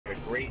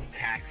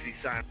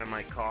sign on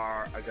my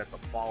car. I got the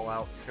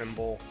Fallout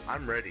symbol.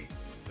 I'm ready.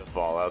 The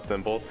Fallout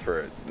symbol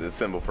for the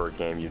symbol for a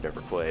game you've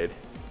never played.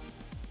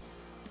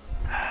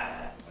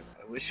 I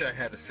wish I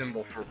had a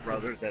symbol for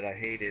brother that I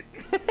hated.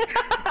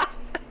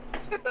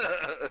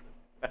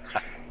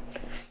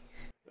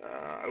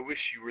 I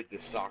wish you were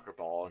the soccer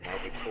ball, and I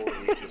would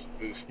totally just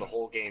boost the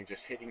whole game,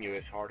 just hitting you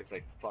as hard as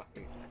I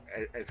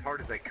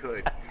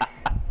could.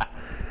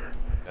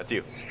 That's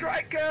you.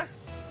 Striker!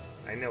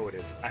 I know it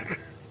is.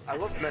 I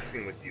love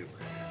messing with you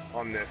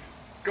on this.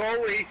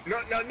 Goalie!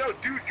 No,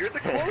 dude, you're the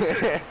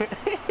closest!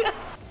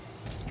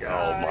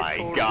 Oh my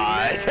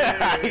god!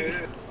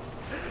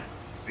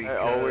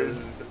 Because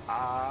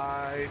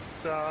I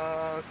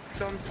suck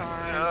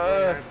sometimes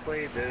when I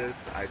play this.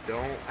 I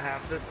don't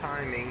have the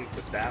timing,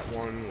 but that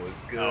one was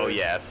good. Oh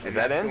yes, is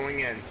that in? Going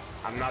in.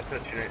 I'm not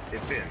touching it.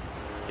 It's in.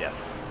 Yes.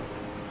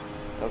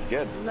 That was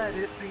good. Let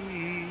it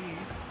be.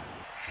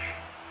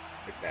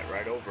 Hit that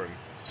right over him.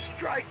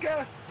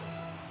 Striker!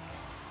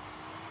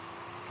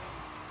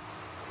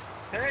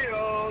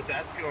 Hey-oh,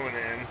 that's going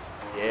in.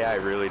 Yeah, I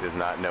really does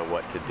not know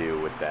what to do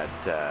with that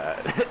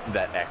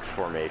that X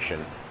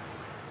formation.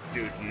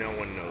 Dude, no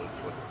one knows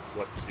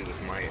what to do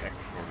with my X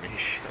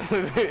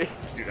formation.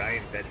 Dude, I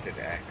invented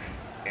X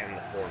and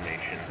the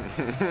formation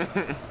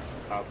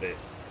of it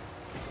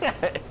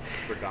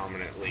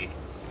predominantly.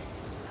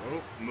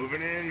 Oh,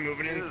 moving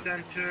in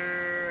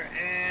center,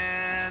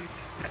 and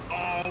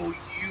oh,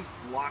 you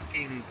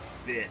blocking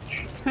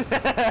bitch.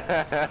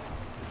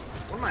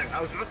 What am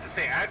I was about to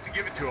say, I have to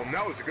give it to him.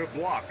 That was a good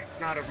block. It's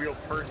not a real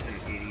person,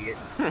 idiot.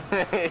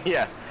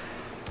 Yeah.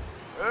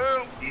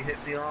 Oh, he hit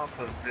me off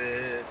of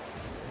it.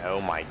 Oh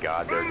my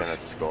god, they're gonna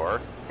score.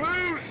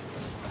 Boost!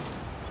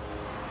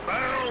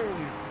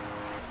 Boom!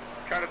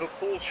 It's kind of a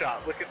pull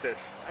shot. Look at this.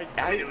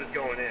 I it was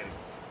going in.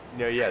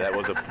 No, yeah, that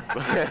was a...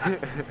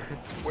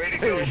 Way to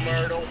go,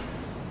 Myrtle.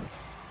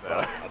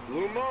 I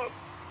blew him up.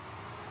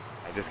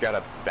 I just got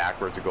a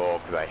backwards goal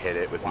because I hit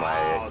it with my...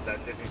 Wow,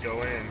 that didn't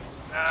go in.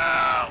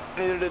 Oh,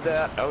 neither did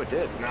that. Oh, it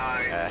did.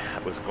 Nice.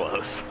 That was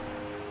close.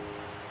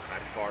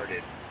 I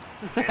farted.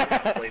 And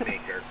I'm a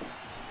playmaker.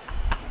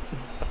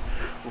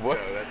 What?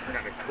 So that's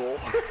kind of cool.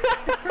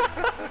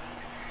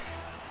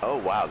 Oh,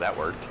 wow, that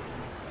worked.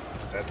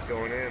 That's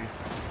going in.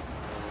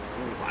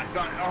 Ooh, I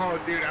thought, oh,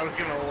 dude, I was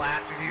going to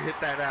laugh if you hit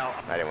that out.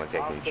 I didn't want to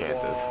take any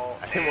chances.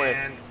 I didn't want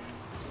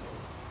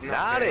to...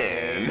 Not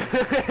in.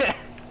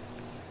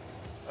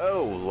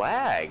 Oh,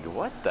 lag.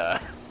 What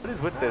the? What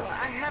is with this?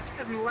 I have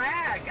some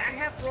lag. I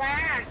have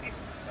lag.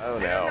 Oh,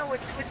 no. I don't know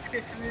what's with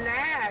this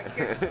lag.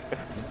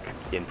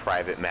 In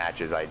private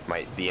matches,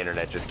 the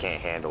internet just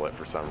can't handle it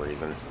for some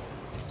reason.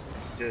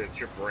 Dude, it's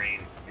your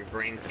brain. Your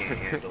brain can't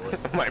handle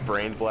it. My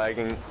brain's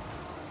lagging.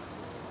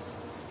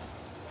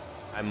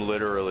 I'm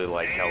literally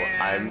like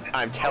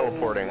I'm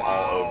teleporting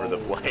all over the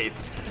place.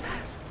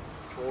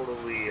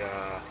 Totally.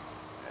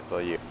 That's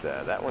all you.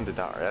 That one did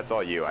not. That's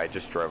all you. I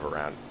just drove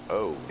around.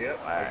 Oh.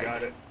 Yep. Lag. I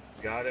got it.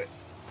 Got it.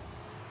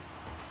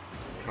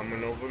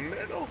 Coming over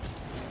middle.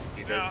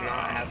 He does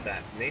not have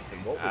that.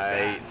 Nathan, what was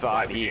that? I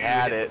thought he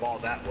had it. The ball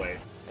that way.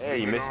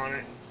 Hey, you missed on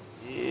it.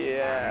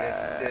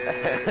 Yeah. I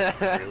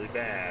missed it. Really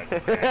bad,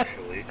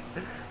 actually.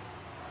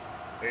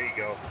 There you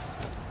go.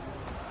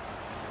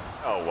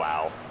 Oh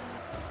wow.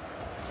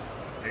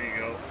 There you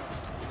go.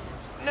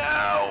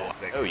 No.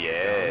 Oh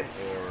yes.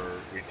 Or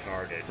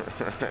retarded.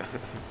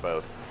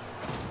 Both.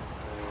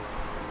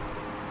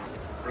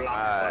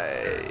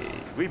 Blockbuster.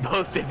 We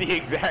both did the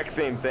exact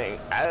same thing.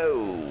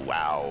 Oh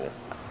wow.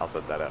 I'll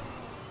set that up.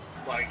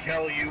 Like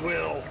hell you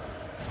will.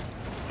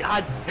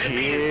 God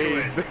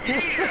jeez.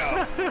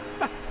 Yeah.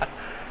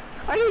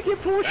 I didn't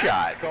get pull shot.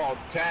 That's called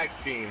tag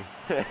team.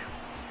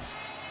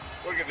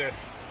 Look at this.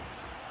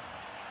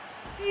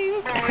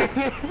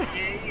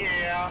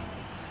 Yeah.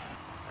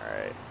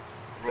 Alright.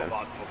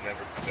 Robots will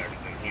never be better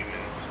than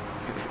humans.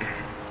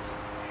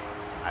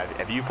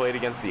 Have you played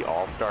against the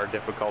all-star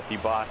difficulty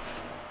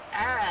bots?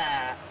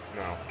 Ah!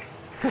 No.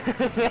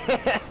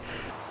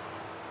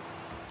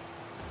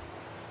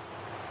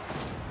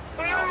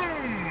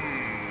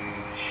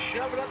 Boom!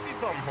 Shove it up your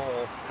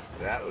bumhole.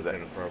 That was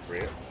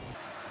inappropriate.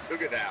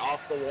 Look at that,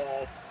 off the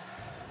wall.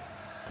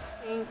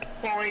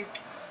 Boink.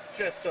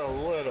 Just a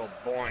little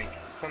boink.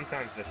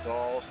 Sometimes that's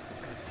all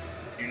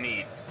you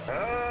need.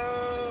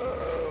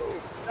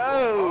 Oh!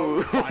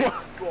 No! Oh my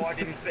God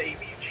and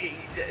baby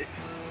Jesus!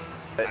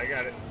 I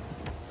got it.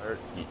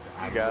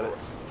 I got it.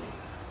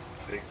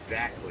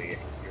 Exactly.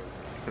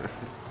 You're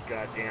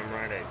goddamn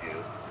right I do.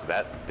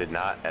 That did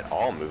not at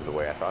all move the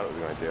way I thought it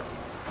was going to.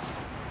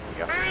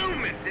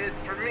 Boom! It did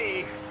for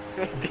me.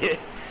 It did.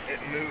 It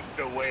moved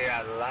the way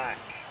I like.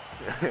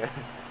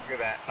 Look at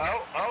that.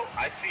 Oh,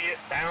 I see it.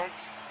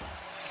 Bounce.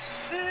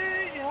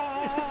 See ya.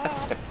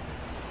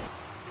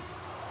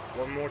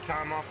 One more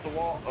time off the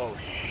wall. Oh,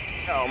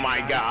 shit. Oh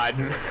my God.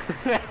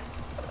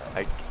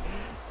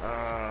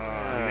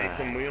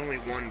 Nathan, we only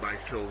won by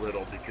so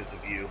little because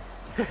of you.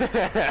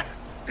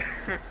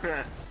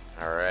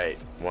 Alright,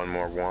 one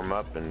more warm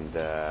up and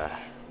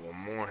one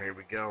more, here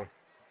we go.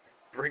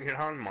 Bring it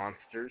on,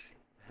 monsters.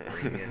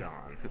 Bring it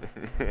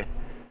on.